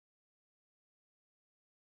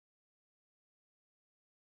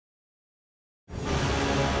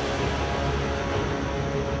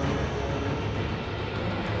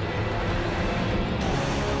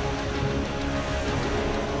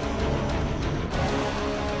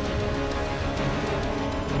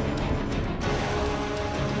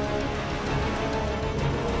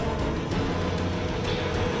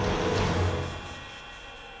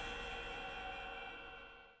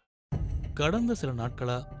கடந்த சில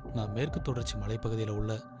நாட்களா நான் மேற்கு தொடர்ச்சி மலைப்பகுதியில்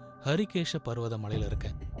உள்ள ஹரிகேஷ பர்வத மலையில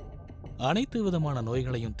இருக்கேன். அனைத்து விதமான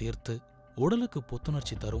நோய்களையும் தீர்த்து உடலுக்கு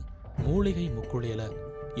புத்துணர்ச்சி தரும் மூலிகை முக்குளியலை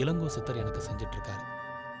இளங்கோ சித்தர் எனக்கு செஞ்சிட்டு இருக்காரு.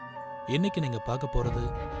 இன்னைக்கு நீங்க பார்க்க போறது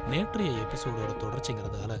நேற்றைய எபிசோடோட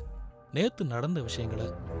தொடர்ச்சிங்கிறதால நேத்து நடந்த விஷயங்களை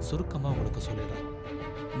சுருக்கமா உங்களுக்கு சொல்லிடுறேன்.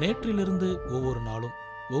 நேற்றிலிருந்து ஒவ்வொரு நாளும்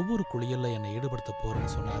ஒவ்வொரு குளியல்ல என்னை ஈடுபடுத்த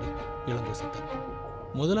போறேன்னு சொன்னாரு இளங்கோ சித்தர்.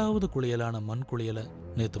 முதலாவது குளியலான மண் குளியலை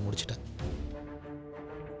நேத்து முடிச்சிட்டேன்.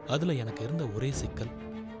 அதுல எனக்கு இருந்த ஒரே சிக்கல்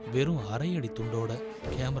வெறும் அரை அடி துண்டோட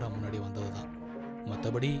கேமரா முன்னாடி வந்ததுதான்.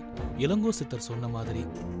 மற்றபடி இளங்கோ சித்தர் சொன்ன மாதிரி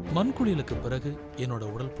மண் குளியலுக்கு பிறகு என்னோட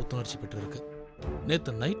உடல் புத்துணர்ச்சி பெற்றிருக்கு.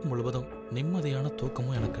 நேத்து நைட் முழுவதும் நிம்மதியான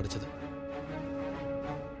தூக்கமும் எனக்கு கிடைச்சது.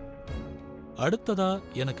 அடுத்ததா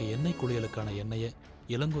எனக்கு எண்ணெய் குளியலுக்கான எண்ணெயை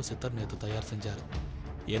இளங்கோ சித்தர் நேத்து தயார் செஞ்சாரு.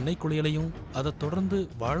 எண்ணெய் குளியலையும் அதை தொடர்ந்து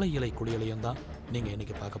வாழை இலை குளியலையும் தான் நீங்க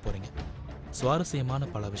இன்னைக்கு பார்க்க போறீங்க. சுவாரஸ்யமான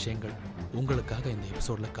பல விஷயங்கள் உங்களுக்காக இந்த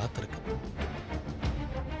எபிசோட்ல காத்திருக்கு.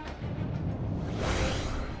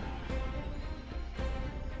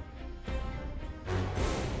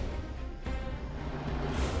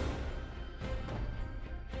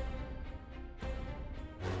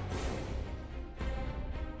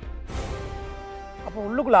 அப்போ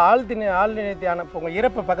உள்ளுக்குள்ளே ஆள் நினைத்தியான இப்போ உங்கள்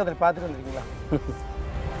இறப்பை பக்கத்தில் பார்த்துட்டு வந்துருக்கீங்களா?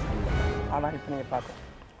 ஆனால் இப்போ நீங்கள் பார்க்க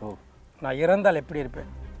நான் இறந்தால் எப்படி இருப்பேன்,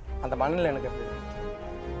 அந்த மண்ணில் எனக்கு எப்படி இருக்கும்,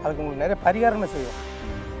 அதுக்கு உங்களுக்கு நிறைய பரிகாரமே செய்யும்.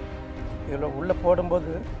 இதில் உள்ளே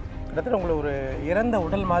போடும்போது கிட்டத்தட்ட உங்களை ஒரு இறந்த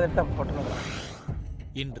உடல் மாதிரி தான் போட்டுனுங்க.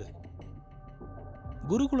 இன்று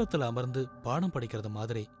குருகுலத்தில் அமர்ந்து பாடம் படிக்கிறது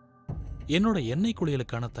மாதிரி என்னோட எண்ணெய்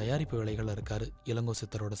குளியலுக்கான தயாரிப்பு வேலைகள் இருக்காரு இளங்கோ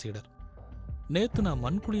சித்தரோட சீடர். நேத்து நான்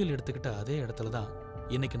மண் குளியல் எடுத்துக்கிட்ட அதே இடத்துல தான்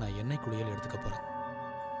இன்னைக்கு நான் எண்ணெய் குளியல் எடுத்துக்க போறேன்.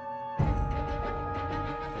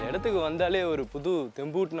 இந்த இடத்துக்கு வந்தாலே ஒரு புது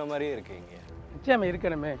தெம்பூட்டின மாதிரியே இருக்குங்க. நிச்சயமாக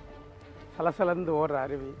இருக்கணுமே. சலசலந்து ஓடுற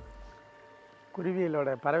அருவி, குருவிகளோட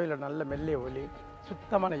பறவைகளோட நல்ல மெல்லிய ஒலி,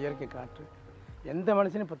 சுத்தமான இயற்கை காற்று எந்த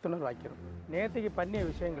மனுஷனையும் புத்துணர்வு வாக்கிறோம். நேற்றுக்கு பண்ணிய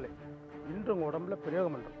விஷயங்களை இன்று உங்கள் உடம்புல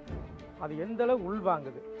பிரயோகம் பண்ணுறோம். அது எந்த அளவு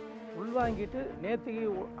உள்வாங்கிட்டு நேற்றுக்கு,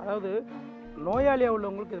 அதாவது நோயாளியாக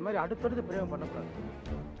உள்ளவங்களுக்கு இது மாதிரி அடுத்தடுத்து பிரயோகம் பண்ணக்கூடாது.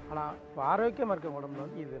 ஆனால் இப்போ ஆரோக்கியமாக இருக்க உடம்புல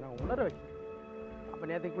வந்து இது நான் உணர வைக்கிறேன். அப்போ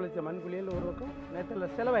நேற்றுக்கு குளித்த மண் குளியல் ஒரு பக்கம்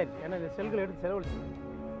நேற்றில் செலவாயிடுச்சு. ஏன்னா இந்த செல்களை எடுத்து செலவழிச்சு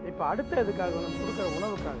இப்போ அடுத்த இதுக்காக நம்ம கொடுக்குற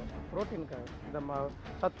உணவுக்காக, புரோட்டீனுக்காக, இந்த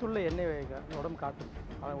சத்துள்ள எண்ணெய் வகைக்காக உடம்பு காட்டும்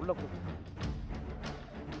அதை உள்ளே கொடுக்கணும்.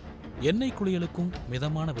 எண்ணெய் குளியலுக்கும்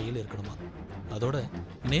மிதமான வெயில் இருக்கணுமா? அதோட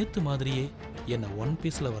நேத்து மாதிரியே என்னை ஒன்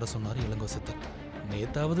பீஸில் வர சொன்னார் இளங்கோ சித்தர்.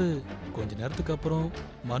 நேத்தாவது கொஞ்ச நேரத்துக்கு அப்புறம்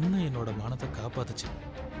மண்ணு என்னோட மானத்தை காப்பாத்துச்சு.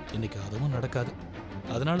 இன்னைக்கு அதுவும் நடக்காது.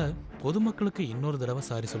 அதனால பொதுமக்களுக்கு இன்னொரு தடவை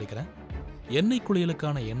சாரி சொல்லிக்கிறேன். எண்ணெய்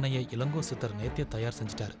குளியலுக்கான எண்ணெயை இளங்கோ சித்தர் நேத்தே தயார்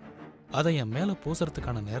செஞ்சிட்டாரு. அதை என் மேல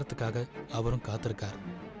பூசறதுக்கான நேரத்துக்காக அவரும் காத்திருக்காரு.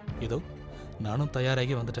 இதோ நானும்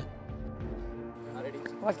தயாராகி வந்துட்டேன்.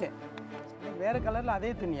 ஓகே, வேறு கலரில்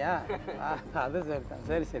அதே துணியா? அது சரி தான்.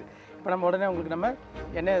 சரி இப்போ நம்ம உடனே உங்களுக்கு நம்ம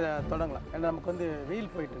எண்ணெயை தொடங்கலாம். ஏன்னா நமக்கு வந்து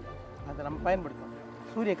வெயில் போயிட்டுருக்கு, அதை நம்ம பயன்படுத்தலாம்.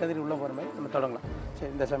 சூரிய கதிர் உள்ளே போகிற மாதிரி நம்ம தொடங்கலாம்.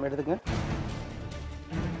 சரி, இந்த சமயம் எடுத்துங்க.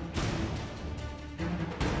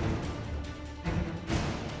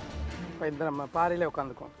 இப்போ இந்த நம்ம பாறையிலே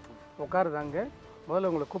உட்காருதாங்க. முதல்ல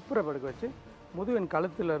உங்களை குப்புரை படுக்க வச்சு முதுவின்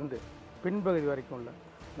கழுத்துலேருந்து பின்பகுதி வரைக்கும் உள்ள,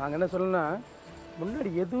 நாங்கள் என்ன சொல்லணும்னா முன்னாடி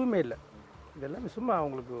எதுவுமே இல்லை, இதெல்லாம் சும்மா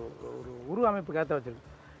அவங்களுக்கு ஒரு உருவ அமைப்பு காத்த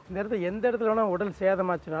வச்சுருக்கு. இந்த இடத்துல எந்த இடத்துல வேணால் உடல்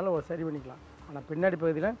சேதமாச்சுனாலும் ஒரு சரி பண்ணிக்கலாம். ஆனால் பின்னாடி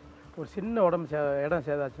பகுதியில் ஒரு சின்ன இடம்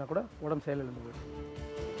சேதாச்சுன்னா கூட உடம்பு செயலிழந்து போயிடும்.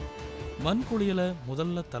 மண் குளியலை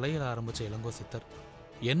முதல்ல தலையில ஆரம்பிச்ச இளங்கோ சித்தர்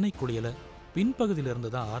எண்ணெய் குளியலை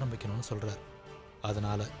பின்பகுதியிலிருந்து தான் ஆரம்பிக்கணும்னு சொல்றார்.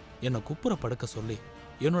 அதனால என்னை குப்புற படுக்க சொல்லி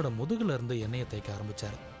என்னோட முதுகுல இருந்து எண்ணெயை தேய்க்க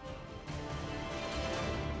ஆரம்பிச்சாரு.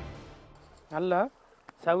 நல்லா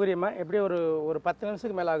சௌகரியமாக எப்படி ஒரு 10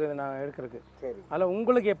 நிமிஷத்துக்கு மேலே ஆகுது நான் எடுக்கிறதுக்கு. சரி, அதில்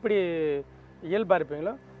உங்களுக்கு எப்படி இயல்பாக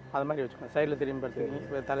இருப்பீங்களோ அது மாதிரி வச்சுக்கோங்க. சைடில் திரும்பி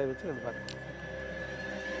படுத்துக்கிங்க, தலையை வச்சு எடுப்பாரு.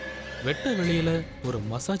 வெட்ட வெளியில ஒரு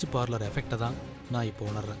மசாஜ் பார்லர் எஃபெக்டை தான் நான் இப்போ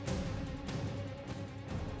உணர்றேன்.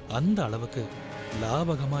 அந்த அளவுக்கு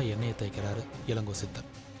லாபகமா எண்ணெயை தேய்க்கிறாரு இளங்கோ சித்தர்.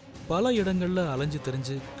 பல இடங்கள்ல அலைஞ்சு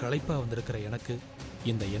தெரிஞ்சு களைப்பா வந்திருக்கிற எனக்கு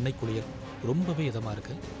இந்த எண்ணெய் குளியல் ரொம்பவே இதமா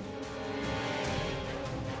இருக்கு.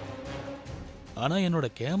 ஆனா என்னோட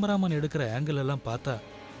கேமராமேன் எடுக்கிற ஆங்கிள் எல்லாம் பார்த்தா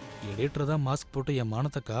எடிட்டர் தான் மாஸ்க் போட்டு என்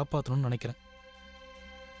மானத்தை காப்பாற்றணும்னு நினைக்கிறேன்.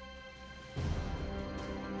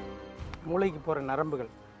 மூளைக்கு போகிற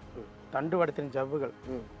நரம்புகள், தண்டுவடத்தின் ஜவ்வுகள்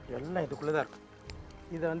எல்லாம் இதுக்குள்ளே தான் இருக்கும்.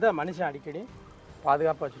 இதை வந்து மனுஷன் அடிக்கடி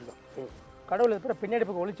பாதுகாப்பாக வச்சுருக்கோம். கடவுள் இது பின்னாடி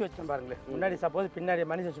பக்கம் ஒழிச்சு வச்சோம் பாருங்களேன். முன்னாடி சப்போஸ் பின்னாடி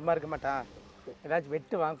மனுஷன் சும்மா இருக்க மாட்டான், ஏதாச்சும்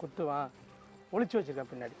வெட்டுவான் குத்துவான், ஒழிச்சு வச்சுருக்கேன்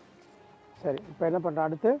பின்னாடி. சரி, இப்போ என்ன பண்ணுறோம்,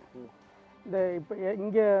 அடுத்து இந்த இப்போ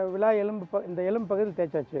இங்கே விழா எலும்பு இந்த எலும்பு பகுதியில்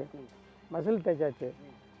தேய்ச்சாச்சு, மசில் தேய்ச்சாச்சு.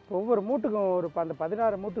 ஒவ்வொரு மூட்டுக்கும் ஒரு அந்த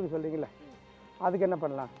 16 மூட்டுக்கு சொல்கிறீங்களே, அதுக்கு என்ன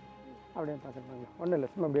பண்ணலாம் அப்படின்னு பார்க்குறாங்க. ஒன்றும் இல்லை,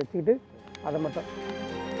 சும்மா அப்படி வச்சுக்கிட்டு அதை மட்டும்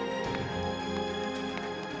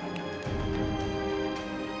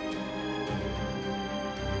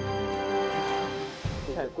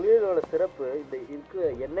குளியலோட சிறப்பு இந்த இருக்கிற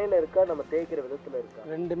எண்ணெயில் இருக்கா, நம்ம தேய்க்கிற விதத்தில் இருக்கா?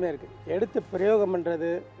 ரெண்டுமே இருக்குது. எடுத்து பிரயோகம் பண்ணுறது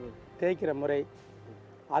தேய்க்கிற முறை,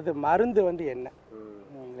 அது மருந்து வந்து எண்ணெய்,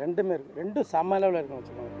 ரெண்டுமே இருக்குது. ரெண்டும் சம அளவில் இருக்குன்னு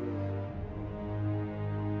வச்சுக்கோங்க.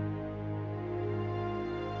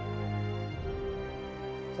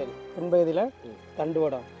 சரி, பின்பகுதியில்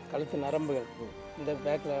தண்டுவடம், கழுத்து நரம்புகள், இந்த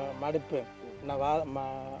பேக்கில் மடுப்பு,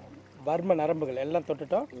 வர்ம நரம்புகள் எல்லாம்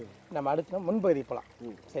தொட்டுட்டோம். நம்ம அடுத்து முன்பகுதி போகலாம்.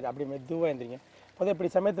 சரி, அப்படி மெதுவாக எழுந்திரிங்க. பொதுவாக இப்படி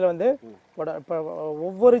சமயத்தில் வந்து இப்போ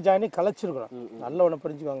ஒவ்வொரு ஜாயினையும் கலைச்சிருக்கிறோம். நல்ல ஒன்று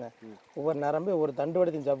புரிஞ்சுக்கோங்க. ஒவ்வொரு நரம்பு ஒவ்வொரு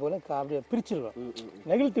தண்டுவடத்தின் ஜப்புகளும் அப்படியே பிரிச்சிருக்கோம்,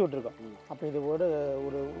 நெகிழ்த்தி விட்டுருக்கோம். அப்போ இது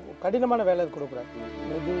ஒரு கடினமான வேலை கொடுக்குறோம்.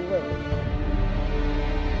 மெதுவாக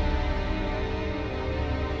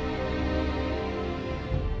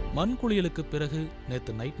மண் குளியலுக்கு பிறகு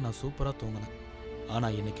நேற்று நைட் நான் சூப்பராக தூங்கினேன்.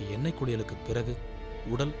 ஆனால் இன்னைக்கு எண்ணெய் குளியலுக்கு பிறகு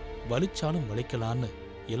உடல் வலிச்சாலும் வலிக்கலான்னு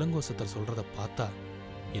இளங்கோசத்தர் சொல்கிறத பார்த்தா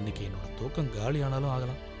இன்னைக்கு என்னோட தூக்கம் காலியானாலும்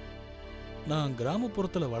ஆகலாம். நான்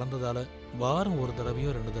கிராமப்புறத்தில் வளர்ந்ததால் வாரம் ஒரு தடவையோ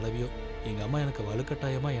 2 தடவையோ எங்கள் அம்மா எனக்கு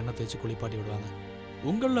வலுக்கட்டாயமாக எண்ணெய் தேய்ச்சி குளிப்பாட்டி விடுவாங்க.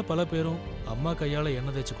 உங்களில் பல பேரும் அம்மா கையால்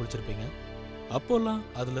எண்ணெய் தேய்ச்சி குளிச்சிருப்பீங்க. அப்போல்லாம்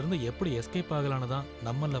அதிலிருந்து எப்படி எஸ்கேப் ஆகலான்னு தான்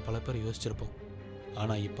நம்மளில் பல பேர் யோசிச்சிருப்போம்.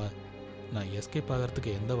 ஆனால் இப்போ நான் எஸ்கேப்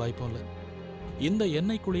ஆகிறதுக்கு எந்த வாய்ப்பும் இல்லை. இந்த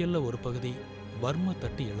எண்ணெய் குளியலில் ஒரு பகுதி வர்ம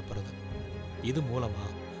தட்டி எழுப்புறது. இது மூலமா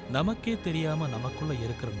நமக்கே தெரியாம நமக்குள்ள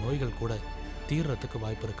இருக்கிற நோய்கள் கூட தீர்றதுக்கு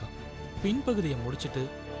வாய்ப்பு இருக்காம். பின்பகுதியை முடிச்சுட்டு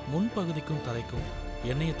முன்பகுதிக்கும் தலைக்கும்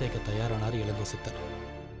எண்ணெயை தேய்க்க தயாரானார் இளங்கோ சித்தர்.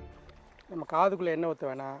 நம்ம காதுக்குள்ளே எண்ணெய் ஊற்ற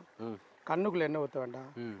வேண்டாம், கண்ணுக்குள்ளே எண்ணெய் ஊற்ற வேண்டாம்,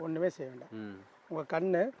 ஒன்றுமே செய்ய வேண்டாம். உங்கள்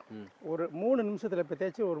கண்ணு ஒரு 3 நிமிஷத்தில் இப்போ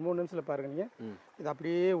தேய்ச்சி ஒரு 3 நிமிஷத்தில் பாருங்க. நீங்கள் இது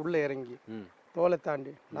அப்படியே உள்ளே இறங்கி தோலை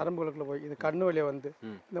தாண்டி நரம்புகளுக்குள்ள போய் இது கண்ணு வழியை வந்து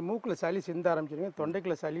இந்த மூக்கில் சளி சிந்த ஆரம்பிச்சிருங்க,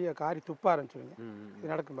 தொண்டைக்குள்ள சளியை காரி துப்ப ஆரம்பிச்சிருங்க.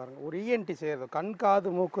 இது நடக்கும் பாருங்க. ஒரு இஎன்டி செய்கிறது, கண்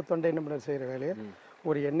காது மூக்கு தொண்டை நிபுணர் செய்கிற வேலையை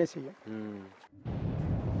ஒரு எண்ணெய் செய்யும்.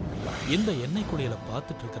 இந்த எண்ணெய் குளியலை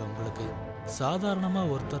பார்த்துட்டு இருக்கிறவங்களுக்கு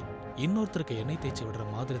சாதாரணமாக ஒருத்தர் இன்னொருத்தருக்கு எண்ணெய் தேய்ச்சி விடுற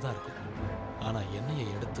மாதிரி தான் இருக்கும். ஆனால் எண்ணெயை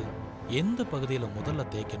எடுத்து எந்த பகுதியில் முதல்ல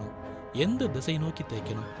தேய்க்கணும், எந்த திசை நோக்கி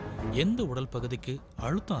தேய்க்கணும், எந்த உடல் பகுதிக்கு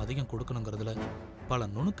அழுத்தம் அதிகம் கொடுக்கணுங்கிறதுல பல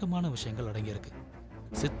நுணுக்கமான விஷயங்கள் அடங்கியிருக்கு.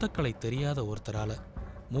 சித்தக்கலை தெரியாத ஒருத்தரால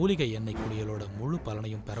மூலிகை எண்ணெய் குளியலோட முழு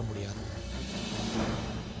பலனையும் பெற முடியாது.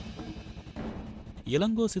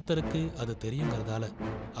 இளங்கோ சித்தருக்கு அது தெரியுங்கிறதால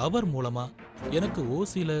அவர் மூலமா எனக்கு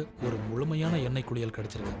ஓசியில ஒரு முழுமையான எண்ணெய் குளியல்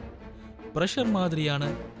கிடைச்சிருக்கு. பிரஷர் மாதிரியான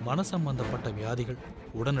மன சம்பந்தப்பட்ட வியாதிகள்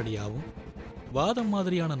உடனடியாகவும், வாதம்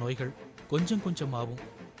மாதிரியான நோய்கள் கொஞ்சம் கொஞ்சமாகவும்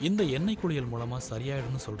இந்த எண்ணெய் குளியல் மூலமா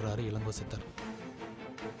சரியாயிடும்னு சொல்றாரு இளங்கோ சித்தர்.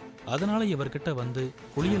 அதனால இவர்கிட்ட வந்து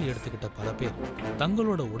குளியல் எடுத்துக்கிட்ட பல பேர்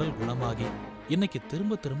தங்களோட உடல் குணமாகி இன்னைக்கு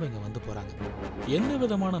திரும்ப திரும்ப இங்க வந்து போறாங்க. எந்த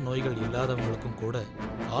விதமான நோய்கள் இல்லாதவங்களுக்கும் கூட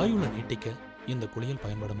ஆயுளை நீட்டிக்க இந்த குளியல்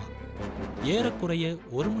பயன்படுமா? ஏறக்குறைய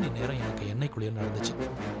 1 மணி நேரம் எனக்கு எண்ணெய் குளியல் நடந்துச்சு.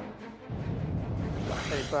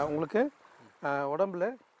 இப்போ உங்களுக்கு உடம்புல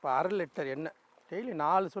இப்போ 1/2 லிட்டர் எண்ணெய் டெய்லி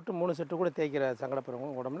 4 சொட்டு 3 சொட்டு கூட தேய்க்கிற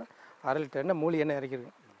சங்கடப்படுறவங்க உடம்புல 1/2 லிட்டர் எண்ணெய் மூலி எண்ணெய்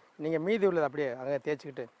இறக்கிருக்கு. நீங்கள் மீதி உள்ளது அப்படியே அங்கே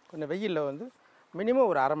தேய்ச்சிக்கிட்டு கொஞ்சம் வெயிலில் வந்து மினிமம்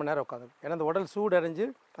ஒரு 1/2 மணி நேரம் உட்காந்து, ஏன்னா அந்த உடல் சூடடைஞ்சு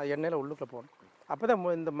அது எண்ணெயில் உள்ளுக்குள்ளே போகணும். அப்போ தான்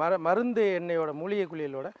இந்த மருந்து எண்ணெயோட மூலிகை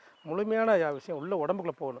குளியலோட முழுமையான விஷயம் உள்ள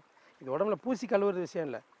உடம்புக்குள்ளே போகணும். இது உடம்புல பூசி கழுவுறது விஷயம்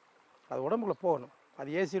இல்லை, அது உடம்புக்குள்ளே போகணும். அது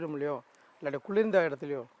ஏசி ரூம்லையோ இல்லாட்டி குளிர்ந்த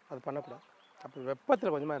இடத்துலையோ அது பண்ணக்கூடாது. அப்போ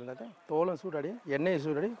வெப்பத்தில் கொஞ்சமாக இருந்தால் தான் தோலும் சூடாடி எண்ணெயை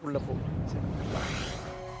சூடாடி உள்ளே போகும். சரி,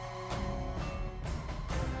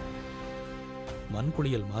 மண்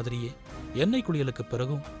குளியல் மாதிரியே எண்ணெய் குளியலுக்கு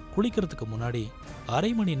பிறகும் குளிக்கிறதுக்கு முன்னாடி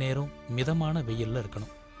 1/2 மணி நேரம் மிதமான வெயில்ல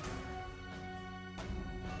இருக்கணும்.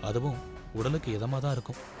 அதுவும் உடலுக்கு இதமா தான்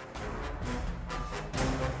இருக்கும்.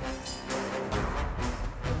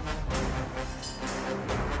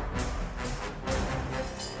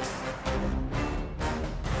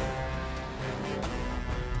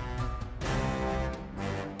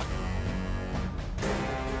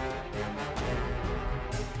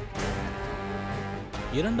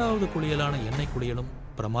 இரண்டாவது குளியலான எண்ணெய் குளியலும்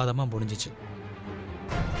பிரமாதமாக முடிஞ்சிச்சு.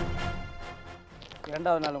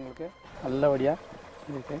 2வது நாள் உங்களுக்கு நல்லபடியாக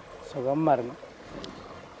இருக்கு, சுகமாக இருக்கும்,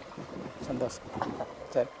 சந்தோஷம்.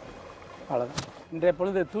 சரி, அவ்வளோதான். இன்றைய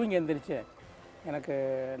பொழுது தூங்கி எழுந்திரிச்சு எனக்கு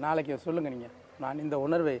நாளைக்கு சொல்லுங்கள் நீங்கள். நான் இந்த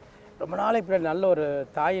உணர்வை ரொம்ப நாளைக்கு பின்னாடி நல்ல ஒரு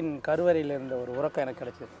தாயின் கருவறையில் இருந்த ஒரு உறக்கம் எனக்கு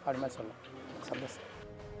கிடைச்சிது அப்படி மாதிரி சொல்லலாம். சந்தோஷம்.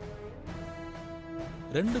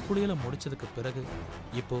 2 குளியலை முடிச்சதுக்கு பிறகு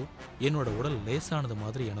இப்போ என்னோட உடல் லேசானது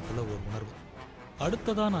மாதிரி எனக்குள்ள ஒரு உணர்வு.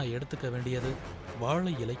 அடுத்ததா நான் எடுத்துக்க வேண்டியது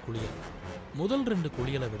வாழை இலை குளியல். முதல் 2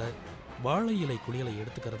 குளியலை விட வாழை இலை குளியலை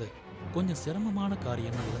எடுத்துக்கிறது கொஞ்சம் சிரமமான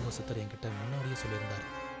காரியம்னு இளங்கோ சித்தர் என்கிட்ட முன்னாடியே சொல்லியிருந்தார்.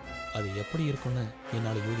 அது எப்படி இருக்கும்னு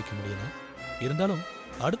என்னால் யூகிக்க முடியல. இருந்தாலும்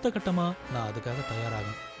அடுத்த கட்டமா நான் அதுக்காக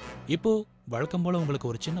தயாராகும். இப்போ வழக்கம் போல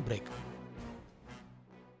உங்களுக்கு ஒரு சின்ன பிரேக்.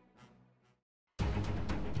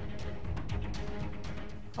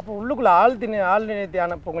 அப்போ உள்ளுக்குள்ளே ஆள்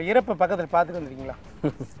நினைத்தியான இப்போ உங்கள் இறப்பை பக்கத்தில் பார்த்துட்டு வந்துருக்கீங்களா?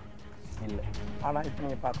 இல்லை. ஆனால் இப்போ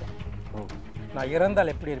நீங்கள் பார்க்கலாம். நான்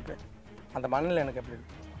இறந்தால் எப்படி இருப்பேன், அந்த மண்ணில் எனக்கு எப்படி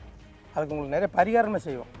இருக்கு, அதுக்கு உங்களுக்கு நிறைய பரிகாரமே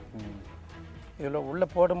செய்வோம். இதில் உள்ளே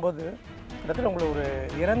போடும்போது கிட்டத்தட்ட உங்களுக்கு ஒரு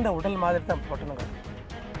இறந்த உடல் மாதிரி தான் போட்டணுங்க.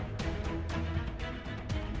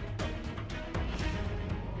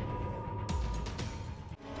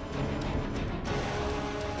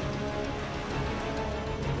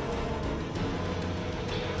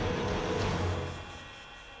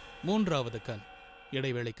 மூன்றாவது கண்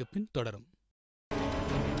இடைவேளைக்கு பின் தொடரும்.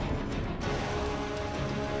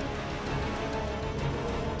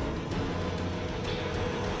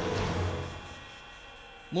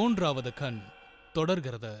 மூன்றாவது கண்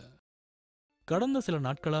தொடர்கிறது. கடந்த சில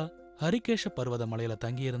நாட்களா ஹரிகேஷ பர்வத மலையில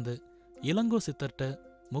தங்கியிருந்து இளங்கோ சித்தர்ட்ட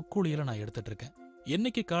முக்குளியலை நான் எடுத்துட்டு இருக்கேன்.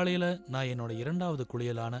 இன்னைக்கு காலையில நான் என்னோட 2வது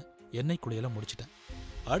குளியலான எண்ணெய் குளியலை முடிச்சிட்டேன்.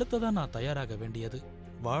 அடுத்ததான் நான் தயாராக வேண்டியது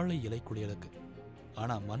வாழை இலை குளியலுக்கு.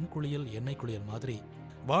 ஆனா மண் குளியல் எண்ணெய் குளியல் மாதிரி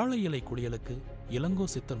வாழை இலை குளியலுக்கு இளங்கோ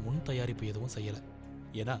சித்தர் முன் தயாரிப்பு எதுவும் செய்யல.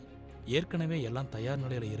 ஏன்னா ஏற்கனவே எல்லாம் தயார்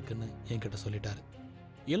நிலையில இருக்குன்னு என்கிட்ட சொல்லிட்டாரு.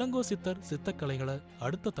 இளங்கோ சித்தர் சித்தக்கலைகளை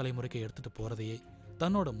அடுத்த தலைமுறைக்கு எடுத்துட்டு போறதையே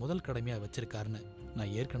தன்னோட முதல் கடமையா வச்சிருக்காருன்னு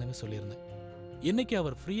நான் ஏற்கனவே சொல்லியிருந்தேன். இன்னைக்கு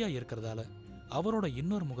அவர் ஃப்ரீயா இருக்கிறதால அவரோட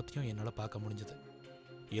இன்னொரு முகத்தையும் என்னால பார்க்க முடிஞ்சது.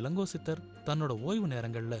 இளங்கோ சித்தர் தன்னோட ஓய்வு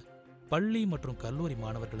நேரங்கள்ல பள்ளி மற்றும் கல்லூரி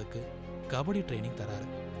மாணவர்களுக்கு கபடி ட்ரைனிங் தராரு.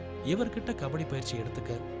 இவர்கிட்ட கபடி பயிற்சி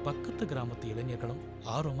எடுத்துக்க பக்கத்து கிராமத்து இளைஞர்களும்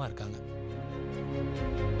ஆர்வமா இருக்காங்க.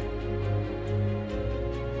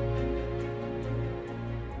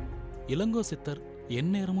 இளங்கோ சித்தர்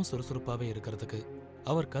எந்நேரமும் சுறுசுறுப்பாவே இருக்கிறதுக்கு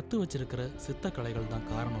அவர் கத்து வச்சிருக்கிற சித்த கலைகள் தான்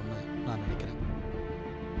காரணம்னு நான் நினைக்கிறேன்.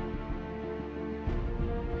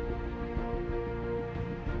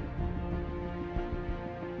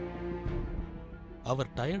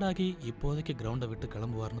 அவர் டயர்டாகி இப்போதைக்கு கிரவுண்டை விட்டு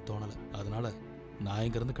கிளம்புவார்னு தோணல. அதனால நான்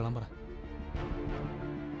இங்கிருந்து கிளம்புறேன்.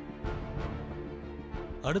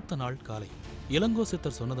 அடுத்த நாள் காலை இளங்கோ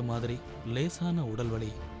சித்தர் சொன்னது மாதிரி லேசான உடல்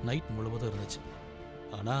வலி நைட் முழுவதும் இருந்துச்சு.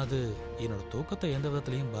 ஆனா அது என்னோட தூக்கத்தை எந்த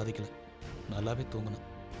விதத்திலையும் பாதிக்கல. நல்லாவே தூங்கினேன்.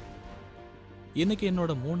 இன்னைக்கு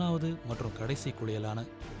என்னோட 3வது மற்றும் கடைசி குளியலான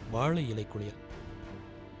வாழை இலை குளியல்.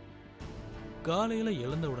 காலையில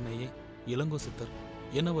எழுந்த உடனேயே இளங்கோ சித்தர்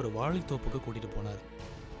என்ன ஒரு வாழைத்தோப்புக்கு கூட்டிட்டு போனார்.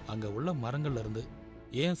 அங்க உள்ள மரங்கள்ல இருந்து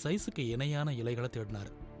என் சைஸுக்கு இணையான இலைகளை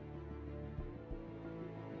தேடினார்.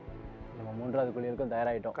 நம்ம 3வது குளியலுக்கும்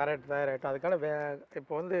தயாராகிட்டோம். கரெக்ட், தயாராகிட்டோம். அதுக்கான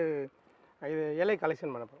இப்போ வந்து இது இலை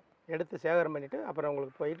கலெக்ஷன் பண்ண போகிறோம். எடுத்து சேகரம் பண்ணிவிட்டு அப்புறம்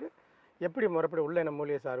உங்களுக்கு போயிட்டு எப்படி முறைப்படி உள்ள என்ன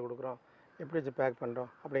மூலிகை சாறு கொடுக்குறோம், எப்படி வச்சு பேக் பண்ணுறோம்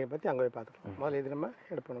அப்படிங்கிற பற்றி அங்கே போய் பார்த்துக்கலாம். முதல்ல இது நம்ம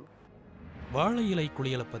எடுப்பணும். வாழை இலை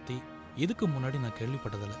குளியலை பற்றி இதுக்கு முன்னாடி நான்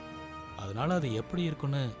கேள்விப்பட்டதில்லை. அதனால அது எப்படி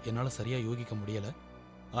இருக்குன்னு என்னால் சரியாக யூகிக்க முடியலை.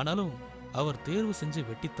 ஆனாலும் அவர் தேர்வு செஞ்சு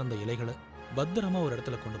வெட்டி தந்த இலைகளை பத்திரமா ஒரு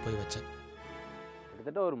இடத்துல கொண்டு போய் வச்சேன்.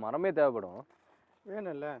 கிட்டத்தட்ட ஒரு மரமே தேவைப்படும்.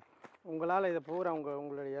 வேணும்ல, உங்களால் இதை பூரா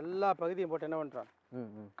உங்களுடைய எல்லா பகுதியும் போட்டு என்ன பண்ணுறோம்,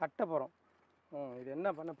 கட்ட போகிறோம். இது என்ன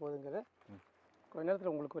பண்ண போகுதுங்கிறத கொஞ்ச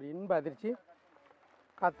நேரத்தில் உங்களுக்கு ஒரு இன்ப அதிர்ச்சி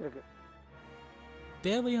காத்திருக்கு.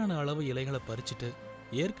 தேவையான அளவு இலைகளை பறிச்சுட்டு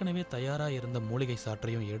ஏற்கனவே தயாராக இருந்த மூலிகை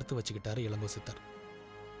சாற்றையும் எடுத்து வச்சுக்கிட்டாரு இளங்கோ சித்தர்.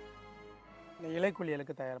 இந்த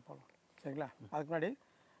இலைக்குளியலுக்கு தயார் பண்ணலாம், சரிங்களா? அதுக்கு முன்னாடி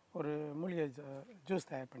ஒரு மூலிகை ஜூஸ்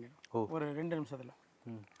தயார் பண்ணிடும் ஒரு 2 நிமிஷத்தில்.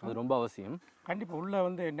 அது ரொம்ப அவசியம். கண்டிப்பாக உள்ளே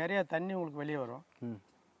வந்து நிறையா தண்ணி உங்களுக்கு வெளியே வரும்.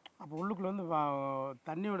 அப்போ உள்ளுக்குள்ளே வந்து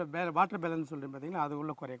தண்ணியோட வாட்டர் பேலன்ஸ் சொல்கிறேன் பார்த்தீங்கன்னா, அது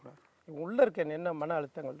உள்ளே குறையக்கூடாது. உள்ளே இருக்க என்ன மன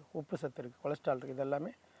அழுத்தங்கள், உப்பு சத்து இருக்குது, கொலஸ்ட்ரால் இருக்குது,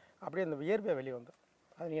 இதெல்லாமே அப்படியே அந்த வியர்வை வெளியே வந்துடும்.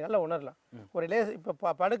 அது நீங்கள் நல்லா உணரலாம். ஒரு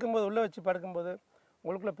இப்போ படுக்கும்போது உள்ளே வச்சு படுக்கும்போது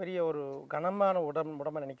உங்களுக்குள்ளே பெரிய ஒரு கனமான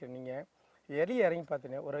உடம்பை நினைக்கிறேன். நீங்கள் எலி இறங்கி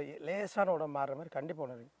பார்த்தீங்கன்னா ஒரு லேசான உடம்பு மாறுற மாதிரி கண்டிப்பாக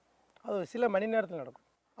உணர்வீங்க. அது சில மணி நேரத்தில் நடக்கும்.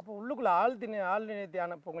 அப்போ உள்ளுக்குள்ளே ஆள்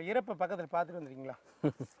நினைத்தியான இப்போ உங்கள் இறப்பை பக்கத்தில் பார்த்துட்டு வந்துருக்கீங்களா?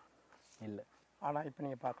 இல்லை. ஆனால் இப்போ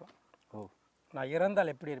நீங்கள் பார்க்கலாம். நான்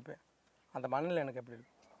இறந்தால் எப்படி இருப்பேன், அந்த மண்ணில் எனக்கு எப்படி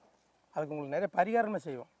இருக்கும், அதுக்கு உங்களுக்கு நிறைய பரிகாரமே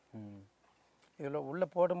செய்வோம். இதில் உள்ளே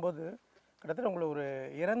போடும்போது கிட்டத்தட்ட உங்களுக்கு ஒரு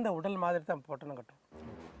இறந்த உடல் மாதிரி தான் போட்டணும் கட்டும்.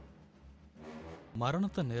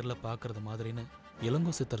 மரணத்தை நேரில் பார்க்கறது மாதிரின்னு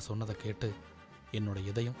இளங்கோ சித்தர் சொன்னதை கேட்டு என்னோட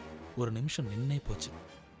இதயம் ஒரு நிமிஷம் நின்னே போச்சு.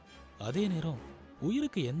 அதே நேரம்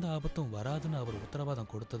உயிருக்கு எந்த ஆபத்தும் வராதுன்னு அவர்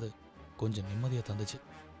உத்தரவாதம் கொடுத்தது கொஞ்சம் நிம்மதியை தந்துச்சு.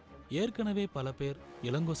 ஏற்கனவே பல பேர்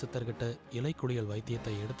இளங்கோ சித்தர்கிட்ட இலைக்குளியல்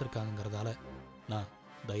வைத்தியத்தை எடுத்திருக்காங்கிறதால நான்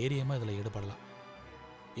தைரியமாக இதில் ஈடுபடலாம்.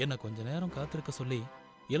 என்னை கொஞ்ச நேரம் காத்திருக்க சொல்லி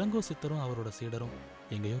இளங்கோ சித்தரும் அவரோட சீடரும்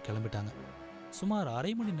எங்கேயோ கிளம்பிட்டாங்க. சுமார்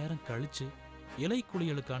அரை மணி நேரம் கழிச்சு இலை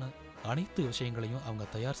குளியலுக்கான அனைத்து விஷயங்களையும் அவங்க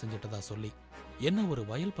தயார் செஞ்சிட்டதா சொல்லி என்ன ஒரு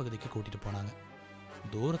வயல் பகுதிக்கு கூட்டிட்டு போனாங்க.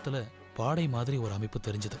 தூரத்துல பாடை மாதிரி ஒரு அமைப்பு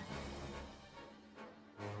தெரிஞ்சது.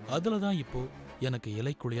 அதுலதான் இப்போ எனக்கு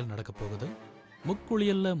இலை குளியல் நடக்க போகுது.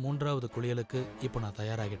 முக்குளியல்ல 3வது குளியலுக்கு இப்போ நான்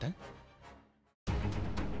தயாராகிட்டேன்.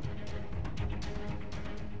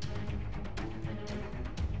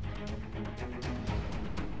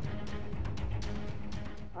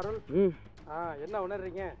 அருள், என்ன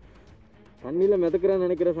உணர்றீங்க? தண்ணியில மிதக்கிறேன்னு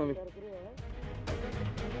நினைக்கிறேன் சாமி.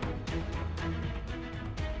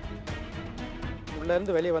 உள்ள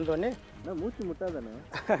இருந்து வெளியே வந்தோடனே மூச்சு முட்டாதானே?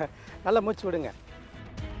 நல்லா மூச்சு விடுங்க.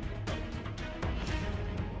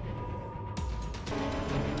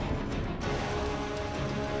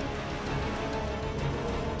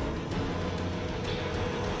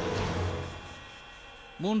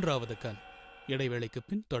 மூன்றாவது கண் இடைவேளைக்கு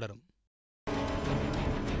பின் தொடரும்.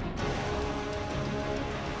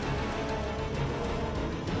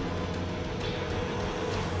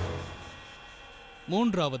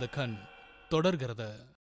 மூன்றாவது கண் தொடர்கிறது.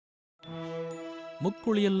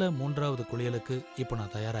 முக்குளியல்ல 3வது குளியலுக்கு இப்போ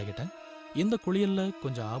நான் தயாராகிட்டேன். இந்த குளியல்ல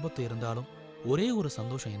கொஞ்சம் ஆபத்து இருந்தாலும் ஒரே ஒரு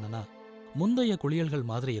சந்தோஷம் என்னன்னா, முந்தைய குளியல்கள்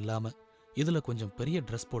மாதிரி இல்லாம இதுல கொஞ்சம் பெரிய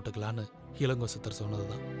ட்ரெஸ் போட்டுக்கலான்னு இளங்கோ சித்தர்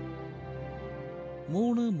சொன்னதுதான்.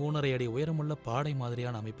 3.5 அடி உயரமுள்ள பாடை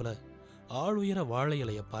மாதிரியான அமைப்புல ஆளுயர வாழை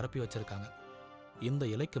இலைய பரப்பி வச்சிருக்காங்க. இந்த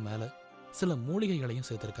இலைக்கு மேல சில மூலிகைகளையும்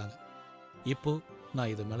சேர்த்திருக்காங்க. இப்போ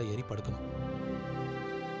நான் இது மேல ஏறி படுக்கணும்.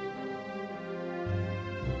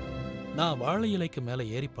 நான் வாழை இலைக்கு மேல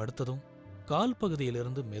ஏறி படுத்ததும் கால்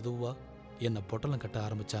பகுதியிலிருந்து மெதுவா என்னை பொட்டலம் கட்ட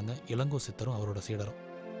ஆரம்பிச்சாங்க இளங்கோ சித்தரும் அவரோட சீடரும்.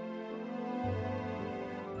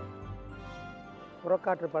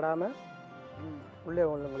 புறக்காற்று படாம உள்ளே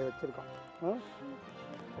உங்களை வச்சிருக்கோம்.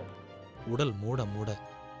 உடல் மூட மூட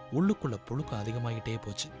உள்ளுக்குள்ள புழுக்கம் அதிகமாகிட்டே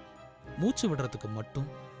போச்சு. மூச்சு விடுறதுக்கு மட்டும்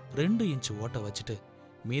 2 இன்ச் ஓட்ட வச்சுட்டு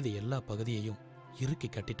மீதி எல்லா பகுதியையும் இறுக்கி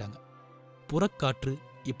கட்டிட்டாங்க. புறக்காற்று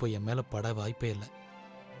இப்போ என் மேல பட வாய்ப்பே இல்லை.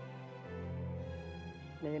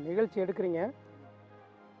 நீங்கள் நிகழ்ச்சி எடுக்கிறீங்க,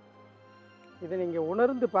 இதை நீங்கள்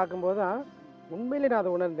உணர்ந்து பார்க்கும்போது தான் உண்மையிலே நான்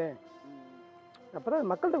அதை உணர்ந்தேன். அப்போ தான்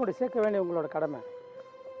மக்கள்கிட்ட கூட சேர்க்க வேண்டிய உங்களோட கடமை.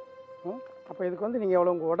 அப்போ இதுக்கு வந்து நீங்கள்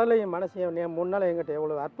எவ்வளோ உங்கள் உடலையும் மனசையும் முன்னால் எங்கிட்ட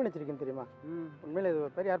எவ்வளோ அர்ப்பணிச்சிருக்கீங்கன்னு தெரியுமா? உண்மையிலே இது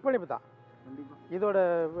ஒரு பெரிய அர்ப்பணிப்பு தான்.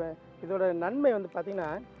 இதோட நன்மை வந்து பார்த்தீங்கன்னா,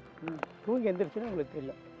 தூங்கி எந்திரிச்சுன்னு உங்களுக்கு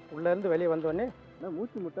தெரியல. உள்ளேருந்து வெளியே வந்தோடனே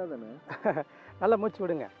மூச்சு முட்டாதானே? நல்லா மூச்சு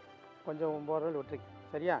விடுங்க. கொஞ்சம் போகிற விட்டுருக்கு,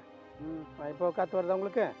 சரியா? இப்போ காற்று வருதா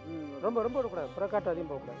உங்களுக்கு? ரொம்ப ரொம்ப விடக்கூடாது, புறக்காற்று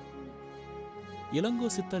அதிகம் போகக்கூடாது. இளங்கோ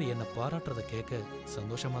சித்தர் என்னை பாராட்டுறதை கேட்க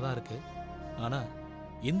சந்தோஷமா தான் இருக்கு. ஆனா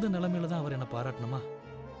இந்த நிலைமையில தான் அவர் என்ன பாராட்டணுமா?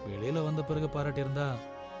 வெளியில வந்த பிறகு பாராட்டியிருந்தா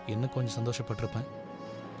இன்னும் கொஞ்சம் சந்தோஷப்பட்டிருப்பேன்.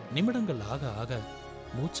 நிமிடங்கள் ஆக ஆக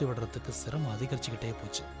மூச்சு விடுறதுக்கு சிரமம் அதிகரிச்சுக்கிட்டே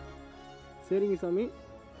போச்சு. சரிங்க சாமி,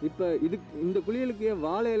 இப்போ இந்த குளியலுக்கு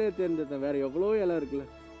வாழை இலையை தேர்ந்தெடுத்தேன். வேற எவ்வளோ இலை இருக்குல்ல?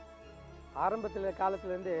 ஆரம்பத்தில்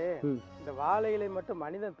காலத்துலேருந்து இந்த வாழை இலை மட்டும்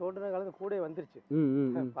மனிதன் தோன்றின காலத்து கூட வந்துருச்சு.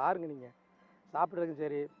 பாருங்க, நீங்கள் சாப்பிட்றதுக்கும்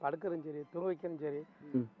சரி, படுக்கிறதும் சரி, தூங்க வைக்கிறதும் சரி,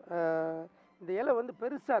 இந்த இலை வந்து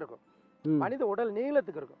பெருசாக இருக்கும். மனித உடல்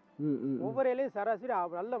நீளத்துக்கு இருக்கும். ஒவ்வொரு இலையும் சராசரி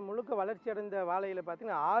நல்ல முழுக்க வளர்ச்சி அடைந்த வாழை இலை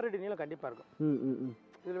பார்த்தீங்கன்னா 6 அடி நீளம் கண்டிப்பாக இருக்கும்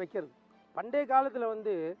இதில் வைக்கிறது. பண்டைய காலத்தில்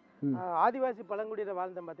வந்து ஆதிவாசி பழங்குடியில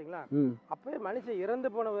வாழ்ந்தேன் பார்த்தீங்களா? அப்பவே மனுஷன் இறந்து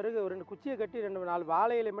போன பிறகு ஒரு 2 குச்சியை கட்டி 2-4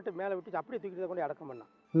 வாழை இலை மட்டும் மேலே விட்டு அப்படியே தூக்கிட்டு கொண்டு அடக்கம்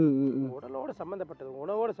பண்ணான். உடலோடு சம்மந்தப்பட்டது,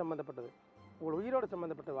 உணவோடு சம்மந்தப்பட்டது, உங்கள் உயிரோடு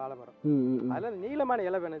சம்மந்தப்பட்ட வாழை மரம். அதெல்லாம் நீளமான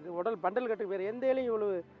இலை வேணும். இது உடல் பண்டல் கட்டுக்கு வேறு எந்த இலையும்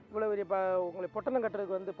இவ்வளோ பெரிய உங்களை பொட்டணம்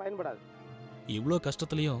கட்டுறதுக்கு வந்து பயன்படாது. இவ்வளோ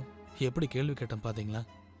கஷ்டத்துலையும் எப்படி கேள்வி கேட்டேன் பார்த்தீங்களா?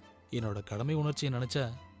 என்னோட கடமை உணர்ச்சியை நினைச்சா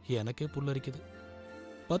எனக்கே புல்லரிக்குது.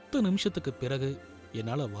 10 நிமிஷத்துக்கு பிறகு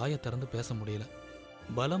என்னால் வாயை திறந்து பேச முடியல.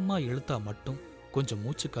 பலமா இழுத்தா மட்டும் கொஞ்சம்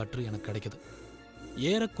மூச்சு காற்று எனக்கு கிடைக்குது.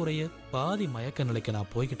 ஏறக்குறைய பாதி மயக்க நிலைக்கு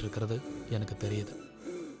நான் போய்கிட்டு இருக்கிறது எனக்கு தெரியுது.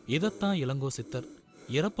 இதைத்தான் இளங்கோ சித்தர்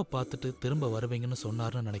இறப்பை பார்த்துட்டு திரும்ப வருவீங்கன்னு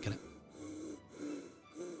சொன்னார்னு நினைக்கிறேன்.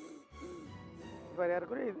 இப்போ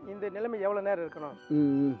ஏறக்குறைய இந்த நிலைமை எவ்வளோ நேரம் இருக்கணும்?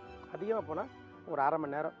 அதிகமாக போனால் ஒரு 1/2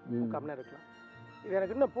 மணி நேரம், 3/4 மணி நேரம் இருக்கலாம். இது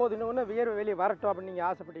எனக்கு இன்னும் போதும், இன்னும் வியர்வை வெளியே வரட்டும் அப்படின்னு நீங்கள்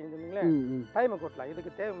ஆசைப்பட்டீங்கன்னு சொன்னீங்களே, டைமை கூட்டலாம்.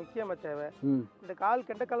 இதுக்கு தேவை, முக்கியமாக தேவை இந்த கால்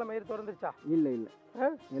கெண்டக்கால மயிர் திறந்துருச்சா? இல்லை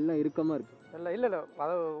எல்லாம் இறுக்கமாக இருக்கு. இல்லை இல்லை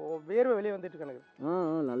அதாவது வியர்வை வெளியே வந்துட்டு எனக்கு.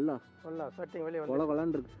 நல்லா ஸ்வெட்டிங் வெளியே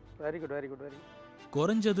வந்து இருக்கு. Very good very good very good.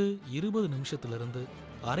 குறைஞ்சது 20 நிமிஷத்துலேருந்து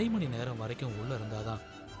அரை மணி நேரம் வரைக்கும் உள்ள இருந்தாதான்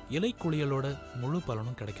இலை குளியலோட முழு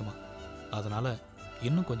பலனும் கிடைக்குமா. அதனால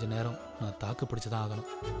இன்னும் கொஞ்ச நேரம் நான் தாக்கு பிடிச்சுதான் ஆகணும்.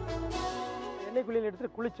 எண்ணெய் குளியல்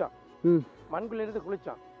எடுத்துட்டு குளிச்சோம், மண் குளியல் எடுத்து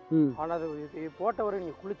குளிச்சோம். ஆனால் அது போட்டவரை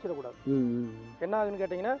நீங்கள் குளிச்சிடக்கூடாது. என்ன ஆகுதுன்னு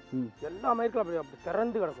கேட்டிங்கன்னா, எல்லா மயிர்களும் அப்படி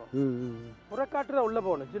திறந்து கிடக்கும். புறக்காற்று தான் உள்ளே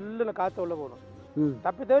போகணும், ஜில்லுன்னு காற்று உள்ளே போகணும்.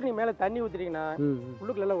 தப்பி தவிர நீ மேலே தண்ணி ஊற்றிட்டீங்கன்னா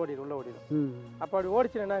உள்ளுக்குள்ளெல்லாம் ஓடிடும், உள்ளே ஓடிடும். அப்போ அப்படி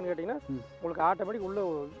ஓடிச்சுன்னா என்னன்னு கேட்டிங்கன்னா உங்களுக்கு ஆட்டோமேட்டிக் உள்ளே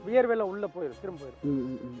வியர்வேல உள்ளே போயிடும், திரும்ப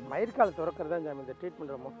போயிடும். மயிர்கால் திறக்கிறது தான் சாமி இந்த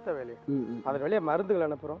ட்ரீட்மெண்ட்டோட மொத்த வேலையை. அதன் வழியாக மருந்துகள்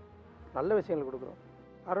அனுப்புகிறோம், நல்ல விஷயங்கள் கொடுக்குறோம்.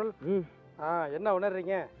 அருள் என்ன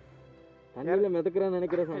உணர்றீங்க? மிதக்கிறேன்னு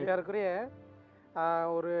நினைக்கிறேன். ஏறக்குறைய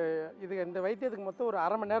ஒரு இது இந்த வைத்தியத்துக்கு மொத்தம் ஒரு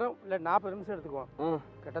அரை மணி நேரம் இல்லை 40 நிமிஷம் எடுத்துக்குவோம்.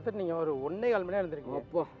 கிட்டத்தட்ட நீங்கள் ஒரு 1.25 மணி நேரம் இருந்திருக்கீங்க.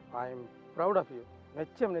 அப்போ I am proud of you.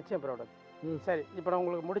 நிச்சயம் ப்ரௌட் ஆஃப். சரி, இப்போ நான்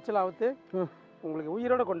உங்களுக்கு முடிச்சலாம் அவுத்து உங்களுக்கு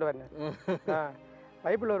உயிரோட கொண்டு வரேன்.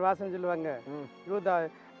 பைபிள் ஒரு வாசனை சொல்லுவாங்க, யூதா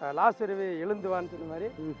லாசருவே எழுந்துவான்னு சொன்ன மாதிரி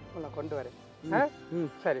நான் கொண்டு வரேன்.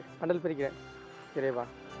 சரி, பண்டல் பிரிக்கிறேன். இறைவா.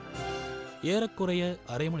 ஏறக்குறைய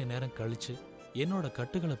அரை மணி நேரம் கழிச்சு என்னோட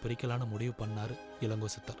கட்டுகளை பிரிக்கலான்னு முடிவு பண்ணாரு இளங்கோ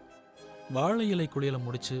சித்தர். வாழை இலை குளியலை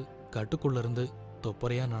முடிச்சு கட்டுக்குள்ள இருந்து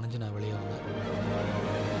தொப்பரையா நனைஞ்சு நான் வெளியே வந்தேன்.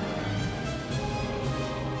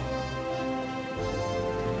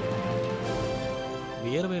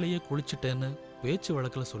 வியர்வேலையே குளிச்சுட்டேன்னு பேச்சு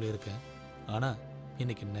வழக்கில் சொல்லியிருக்கேன். ஆனா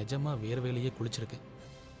இன்னைக்கு நிஜமா வியர்வேலையே குளிச்சிருக்கேன்.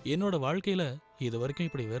 என்னோட வாழ்க்கையில இது வரைக்கும்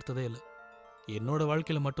இப்படி வேர்த்ததே இல்லை. என்னோட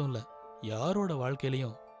வாழ்க்கையில மட்டும் இல்லை, யாரோட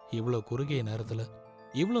வாழ்க்கையிலையும் இவ்வளோ குறுகிய நேரத்தில்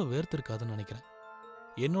இவ்வளோ வேர்த்திருக்காதுன்னு நினைக்கிறேன்.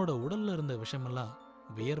 என்னோட உடல்ல இருந்த விஷமெல்லாம்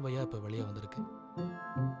வியர்வையா இப்போ வெளியே வந்திருக்கு.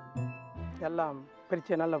 எல்லாம்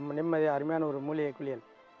பிரிச்ச நல்ல நிம்மதியாக அருமையான ஒரு மூலிகை குளியல்.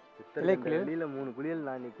 இலை குளியல் 3 குளியல்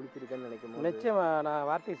நான் நீ குளிச்சிருக்கேன்னு நினைக்கிறேன். நிச்சயமா நான்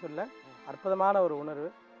வார்த்தை சொல்ல, அற்புதமான ஒரு உணர்வு.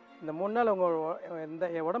 இந்த 3 நாள் உங்கள் இந்த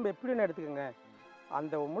உடம்பு எப்படின்னு எடுத்துக்கோங்க,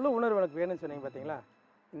 அந்த முழு உணர்வு எனக்கு வேணும்னு சொன்னீங்க பார்த்தீங்களா,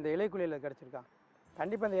 இந்த இலை குளியல் கிடச்சிருக்கான்.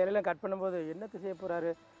 கண்டிப்பாக இந்த இலையெல்லாம் கட் பண்ணும்போது என்னத்தை செய்ய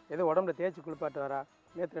போகிறாரு, ஏதோ உடம்புல தேய்ச்சி குளிப்பாட்டு வரா,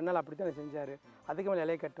 நேற்று 2 நாள் அப்படித்தானே செஞ்சார், அதுக்கு மேலே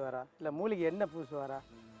இலையை கட்டு வரா, இல்லை மூலிகை எண்ணெய் பூசுவாரா,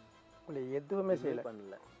 உங்களை எதுவுமே செய்யலை.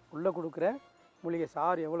 உள்ளே கொடுக்குற மூலிகை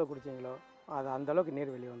சாறு எவ்வளோ குடிச்சிங்களோ அது அந்தளவுக்கு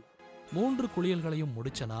நீர் வெளியே வந்து 3 குளியல்களையும்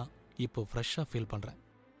முடிச்சனா இப்போ ஃப்ரெஷ்ஷாக ஃபீல் பண்ணுறேன்.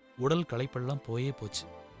 உடல் களைப்பெல்லாம் போயே போச்சு.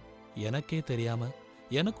 எனக்கே தெரியாம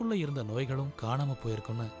எனக்குள்ள இருந்த நோய்களும் காணாம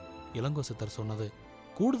போயிருக்குன்னு இளங்கோ சித்தர் சொன்னது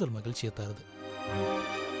கூடுதல் மகிழ்ச்சியை தருது.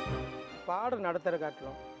 பாடம் நடத்துகிற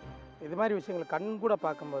காட்டிலும் இது மாதிரி விஷயங்களை கண் கூட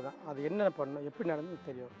பார்க்கும்போது தான் அது என்ன பண்ணணும், எப்படி நடந்து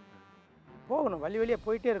தெரியும். போகணும், வழி வழியாக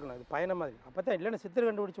போயிட்டே இருக்கணும். இது பயணம் மாதிரி. அப்போ தான் இல்லைன்னா சித்தர்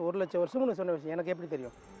கண்டுபிடிச்சி 1 லட்சம் வருஷம்னு சொன்ன விஷயம் எனக்கு எப்படி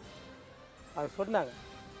தெரியும். அது சொன்னாங்க.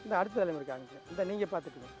 இந்த அடுத்த தலைமுறைக்கு ஆரம்பிச்சேன். இந்த நீங்கள்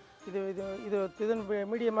பார்த்துட்டுங்க, இது இது இது இதன்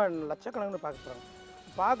மீடியமாக லட்சக்கணக்குன்னு பார்க்க போகிறாங்க.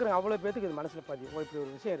 பார்க்குறேன் அவ்வளோ பேத்துக்கு இது மனசில் பதியும். இப்படி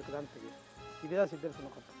ஒரு விஷயம் இருக்குதான்னு தெரியும். இதுதான் சித்தர்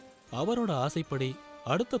சொன்ன கதை. அவரோட ஆசைப்படி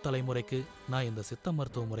அடுத்த தலைமுறைக்கு நான் இந்த சித்த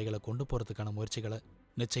மருத்துவ முறைகளை கொண்டு போகிறதுக்கான முயற்சிகளை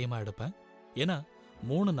நிச்சயமாக எடுப்பேன். ஏன்னா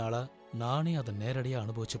 3 நாளாக நானே அதை நேரடியாக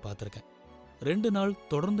அனுபவித்து பார்த்துருக்கேன். 2 நாள்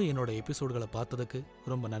தொடர்ந்து என்னோட எபிசோடுகளை பார்த்ததுக்கு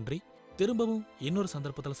ரொம்ப நன்றி. திரும்பவும் இன்னொரு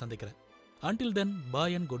சந்தர்ப்பத்தில் சந்திக்கிறேன். Until then,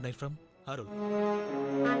 bye and good night from அருள்.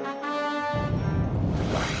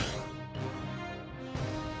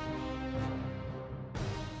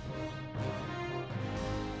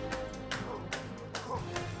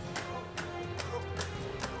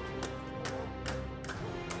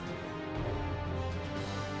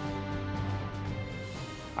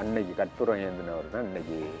 அன்னைக்கு கற்பூரம் ஏந்தினவர் தான்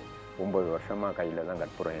இன்னைக்கு 9 வருஷமாக கையில் தான்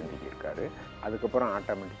கற்பூரம் ஏந்திக்கிருக்காரு. அதுக்கப்புறம்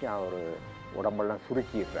ஆட்டோமேட்டிக்காக அவர் உடம்பெல்லாம்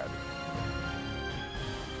சுருக்கிடுறாரு.